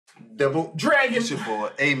Double Dragon. It's your boy,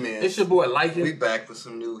 AMENZ. It's your boy, Reigen. We back with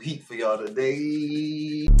some new heat for y'all today.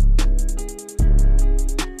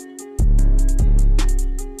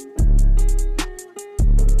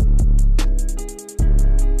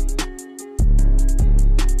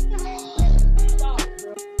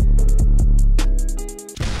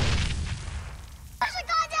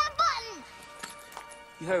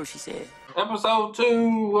 You heard what she said. Episode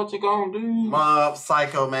 2, what you gonna do? Mob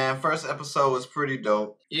Psycho, man. First episode was pretty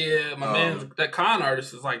dope. Yeah, my man, that con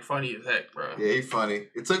artist is like funny as heck, bro. Yeah, he's funny.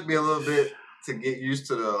 It took me a little bit to get used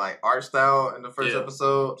to the like art style in the first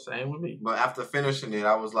episode. Same with me. But after finishing it,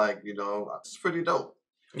 I was like, you know, it's pretty dope.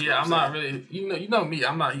 Yeah, I'm not really, you know me,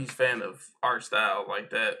 I'm not a huge fan of art style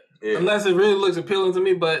like that. Yeah. Unless it really looks appealing to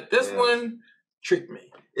me, but this one tricked me.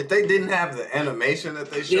 If they didn't have the animation that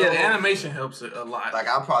they showed, yeah, the animation helps it a lot. Like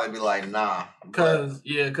I'll probably be like, nah, because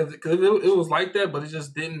it was like that, but it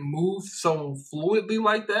just didn't move so fluidly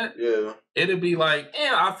like that. Yeah, it'd be like,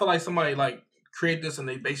 I feel like somebody like created this in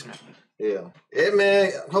their basement. Yeah,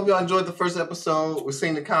 man. Hope y'all enjoyed the first episode. We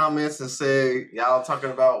seen the comments and said y'all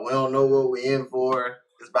talking about we don't know what we in for.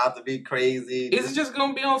 It's about to be crazy. Is it just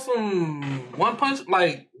gonna be on some One Punch?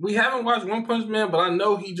 Like, we haven't watched One Punch Man, but I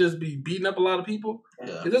know he just be beating up a lot of people.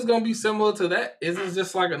 Yeah. Is this gonna be similar to that? Is this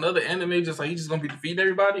just like another anime, just like he's just gonna be defeating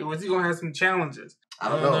everybody, or is he gonna have some challenges? I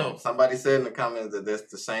don't know. Somebody said in the comments that that's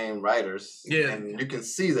the same writers. Yeah, and you can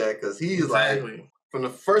see that because he's like from the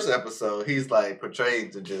first episode, he's like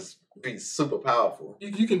portrayed to just be super powerful.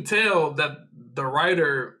 You can tell that the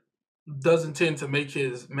writer doesn't tend to make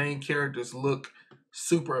his main characters look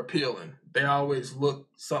super appealing. They always look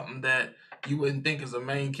something that you wouldn't think is a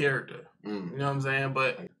main character. You know what I'm saying?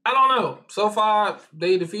 But I don't know. So far,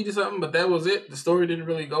 they defeated something, but that was it. The story didn't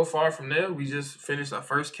really go far from there. We just finished our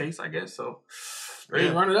first case, I guess. So, ready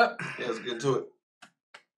to run it up? Yeah, let's get to it.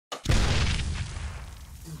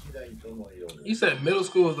 You said middle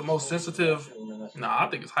school is the most sensitive. Nah, I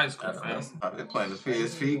think it's high school, fam. I've been playing the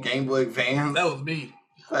PSP, Game Boy Advance. That was me.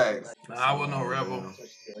 Thanks. Nah, I wasn't no rebel.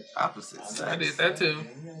 Opposite sex. I did that too.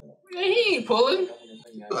 Yeah, he ain't pulling.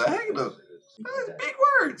 What the heck though? That's big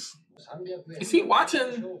words. Is he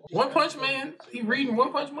watching One Punch Man? He reading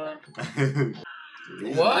One Punch Man?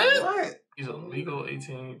 What? He's a legal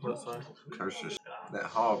 18 plus sign. Curses. That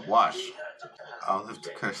hog wash. I'll lift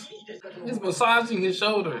the curse. He's massaging his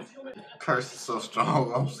shoulder. Curse is so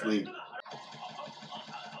strong, I'm asleep.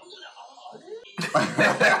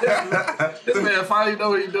 This man finally know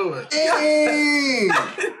what he's doing. Hey!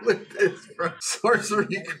 Look at this, bro.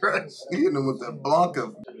 Sorcery Crush. He hit him with that Blanca.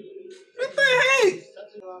 What the heck?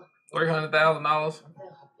 $300,000.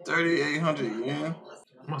 3,800 yen.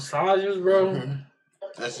 Massages, bro.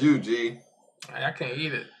 That's you, G. I can't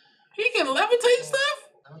eat it. He can levitate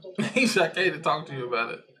stuff? He's okay to talk to you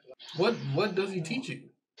about it. What does he teach you?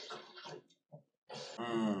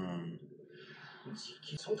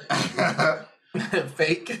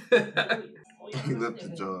 Fake. He left the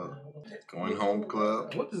job. Going home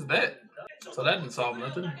club. What is that? So that didn't solve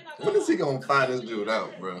nothing. When is he gonna find this dude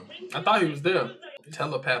out, bro? I thought he was there.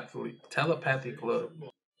 Telepathy Club.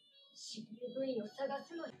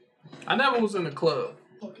 I never was in a club.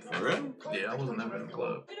 For real? Yeah, I wasn't never in a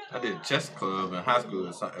club. I did chess club in high school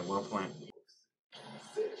or something at one point.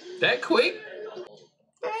 That quick?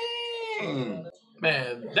 Dang.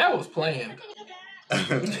 Man, that was planned.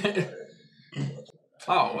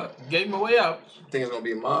 Oh, what? Gave him a way out. Think it's gonna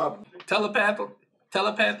be a mob?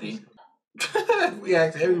 Telepathy. We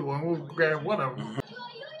asked everyone. We'll grab one of them.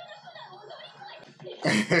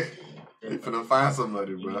 You finna find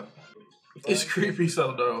somebody, bro. It's creepy,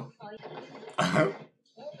 so though.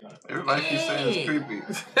 Everybody keeps saying it's creepy.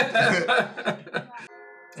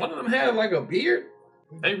 One of them had like a beard.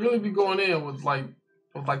 They really be going in with like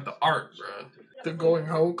the art, bro. The Going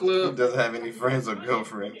Home Club. He doesn't have any friends or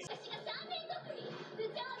girlfriends.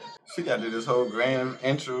 She got to do this whole grand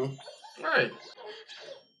intro. Right.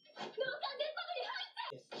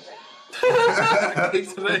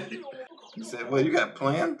 He said, well, you got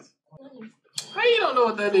plans? How you don't know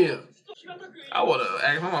what that is? I would have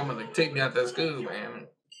asked my mama to take me out that school, man.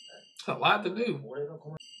 It's a lot to do.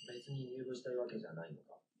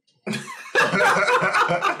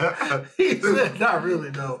 He said, not really,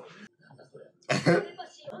 though.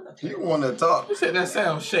 You want to talk. He said, that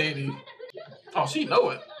sounds shady. Oh, she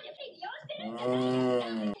know it.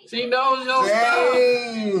 She knows your stuff.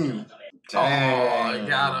 Oh, I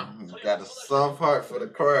got him. Got a soft heart for the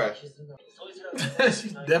crash.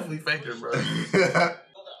 She's definitely faking, bro.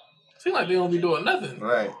 Seems like they don't be doing nothing.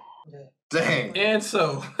 Right. Dang. And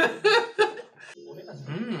so.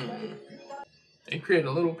 They created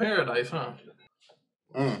a little paradise, huh?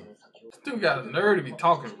 Still got a nerve to be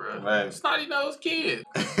talking, bro. Right. Snotty nose kid.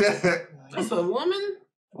 That's a woman?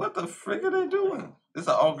 What the frick are they doing? This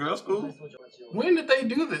an all-girl school? When did they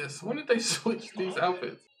do this? When did they switch these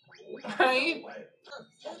outfits? Hey.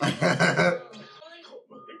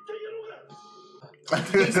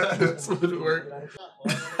 That's what it worked.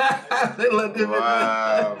 They let them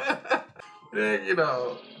in. You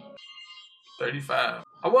know, 35.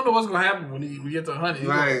 I wonder what's gonna happen when we get to 100.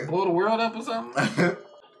 Right. Blow the world up or something?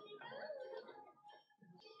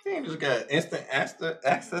 You just got instant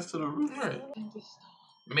access to the roof. Right.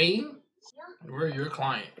 Me? We're your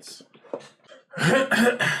clients.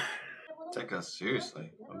 Take us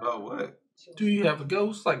seriously. About what? Do you have a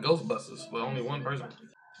ghost? Like Ghostbusters, but only one person.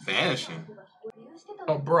 Vanishing.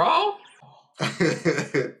 A brawl?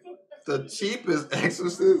 The cheapest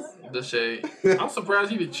exorcist? The shade. I'm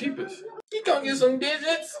surprised he the cheapest. He gonna get some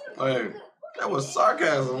digits? Hey, that was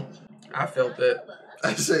sarcasm. I felt that.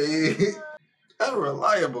 I say,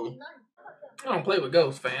 unreliable. I don't play with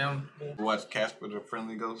ghosts, fam. Watch Casper the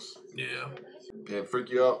Friendly Ghost? Yeah. Did it freak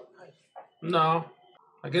you out? No.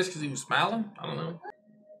 I guess because he was smiling? I don't know.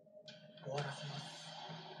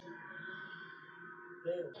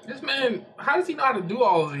 This man, how does he know how to do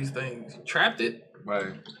all of these things? He trapped it?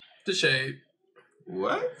 Right. The shade.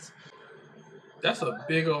 What? That's a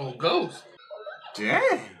big old ghost.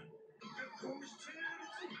 Dang.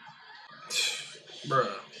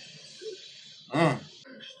 Bruh.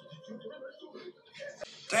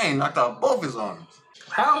 Dang, knocked out both his arms.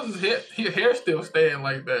 How is his hair still staying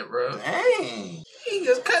like that, bro? Dang. He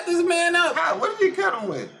just cut this man up. How? What did he cut him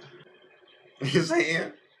with? His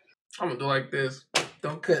hand? I'm gonna do like this.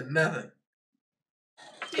 Don't cut nothing.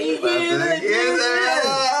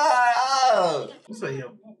 What's that,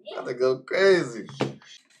 yo? About to go crazy.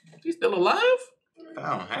 He's still alive?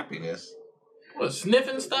 Found happiness. What,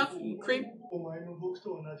 sniffing stuff? You creep?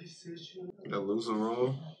 The loser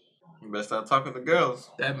rule. You better start talking to girls.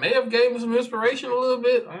 That may have gave him some inspiration a little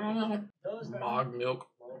bit. I don't know. Mog milk.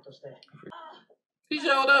 He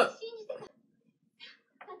showed up.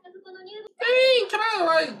 Hey, can I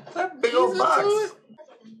like that big old box?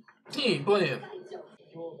 He ain't playing.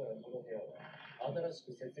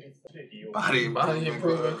 Body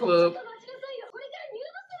Improvement Club.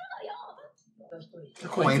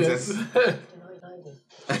 Acquaintance.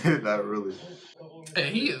 Not really. Hey,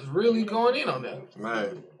 he is really going in on that.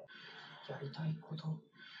 Right.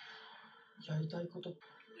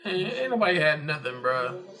 Hey, ain't nobody had nothing,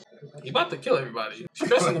 bro. He about to kill everybody.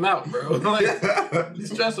 Stressing them out, bro. Like,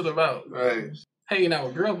 he's stressing them out. Right. Hanging out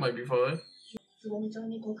with girls might be fun.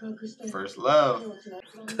 First love.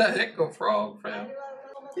 That go frog, fam.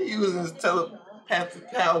 He using his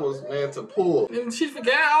telepathic powers, man, to pull. And she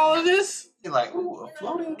forgot all of this? He like, ooh, a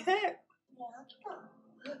floating cat.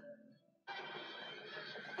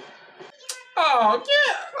 Oh,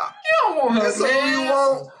 yeah. You don't want her, That's all man. you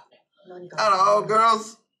want? Out of all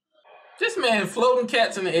girls? This man floating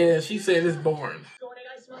cats in the air. She said it's boring.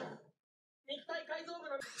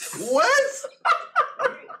 What?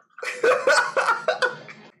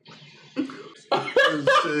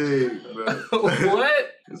 Shit, bro.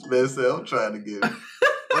 What? This man said I'm trying to get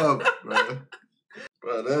up, bro.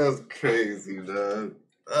 Bro, that's crazy, dog.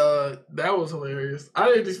 That was hilarious. I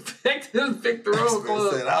didn't expect this Pick the Road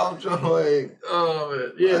Club. Said, I'm joining. Oh,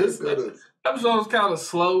 man. Yeah, this episode was kind of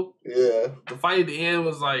slow. Yeah. The fight at the end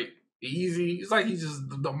was like easy. It's like he's just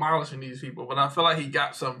demolishing these people, but I feel like he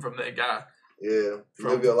got something from that guy. Yeah.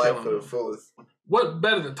 Live your life for the fullest. What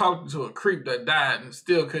better than talking to a creep that died and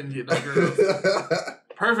still couldn't get no girls?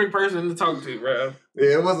 Perfect person to talk to, bro.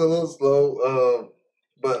 Yeah, it was a little slow,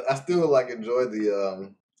 but I still like enjoyed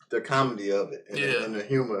the comedy of it and the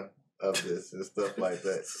humor of this and stuff like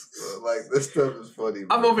that. So, like, this stuff is funny.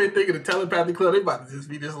 I'm over here thinking the Telepathy Club, they about to just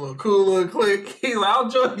be this little cool little clique. He's like, I'll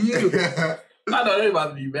join you. I know they about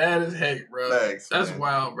to be mad as heck, bro. Thanks, That's man.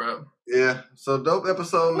 Wild, bro. Yeah. So dope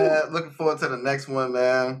episode, man. Looking forward to the next one,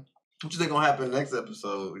 man. What you think gonna happen next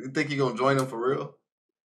episode? You think he gonna join them for real?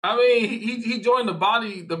 I mean, he joined the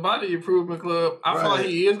body improvement club. I feel like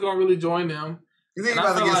he is gonna really join them. You think he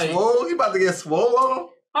about to get swole? He about to get swole on him?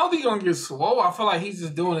 I don't think he's gonna get swole. I feel like he's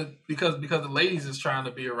just doing it because the ladies is trying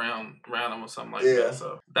to be around him or something like that.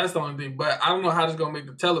 So that's the only thing. But I don't know how this gonna make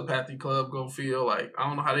the Telepathy Club go feel. Like, I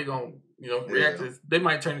don't know how they gonna react to this. They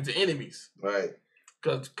might turn into enemies. Right.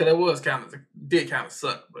 Cause it was did kind of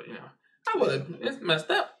suck, but it's messed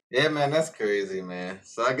up. Yeah, man, that's crazy, man.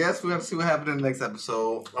 So I guess we're gonna see what happens in the next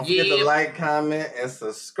episode. Don't forget to like, comment, and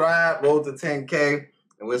subscribe. Roll to 10K,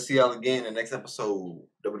 and we'll see y'all again in the next episode.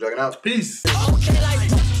 Double Dragon out. Peace. Okay, like,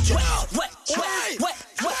 what?